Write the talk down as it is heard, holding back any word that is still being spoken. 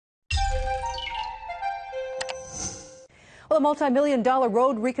Well, a multi-million-dollar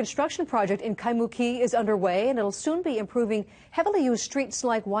road reconstruction project in Kaimuki is underway, and it'll soon be improving heavily used streets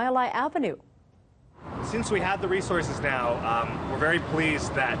like Wailea Avenue. Since we have the resources now, we're very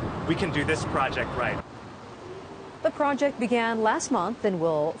pleased that we can do this project right. The project began last month and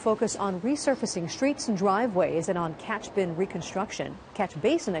will focus on resurfacing streets and driveways and on catch basin reconstruction.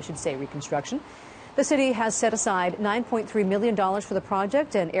 The city has set aside $9.3 million for the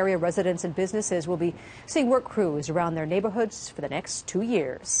project, and area residents and businesses will be seeing work crews around their neighborhoods for the next 2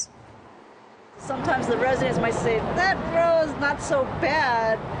 years. Sometimes the residents might say, that road is not so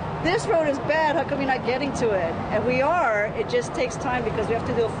bad. This road is bad. How come you're not getting to it? And we are. It just takes time because we have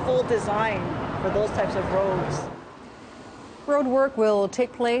to do a full design for those types of roads. Road work will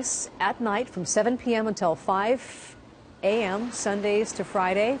take place at night from 7 p.m. until 5 a.m. Sundays to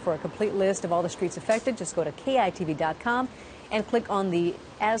Friday. For a complete list of all the streets affected, just go to KITV.com and click on the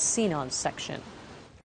As Seen On section.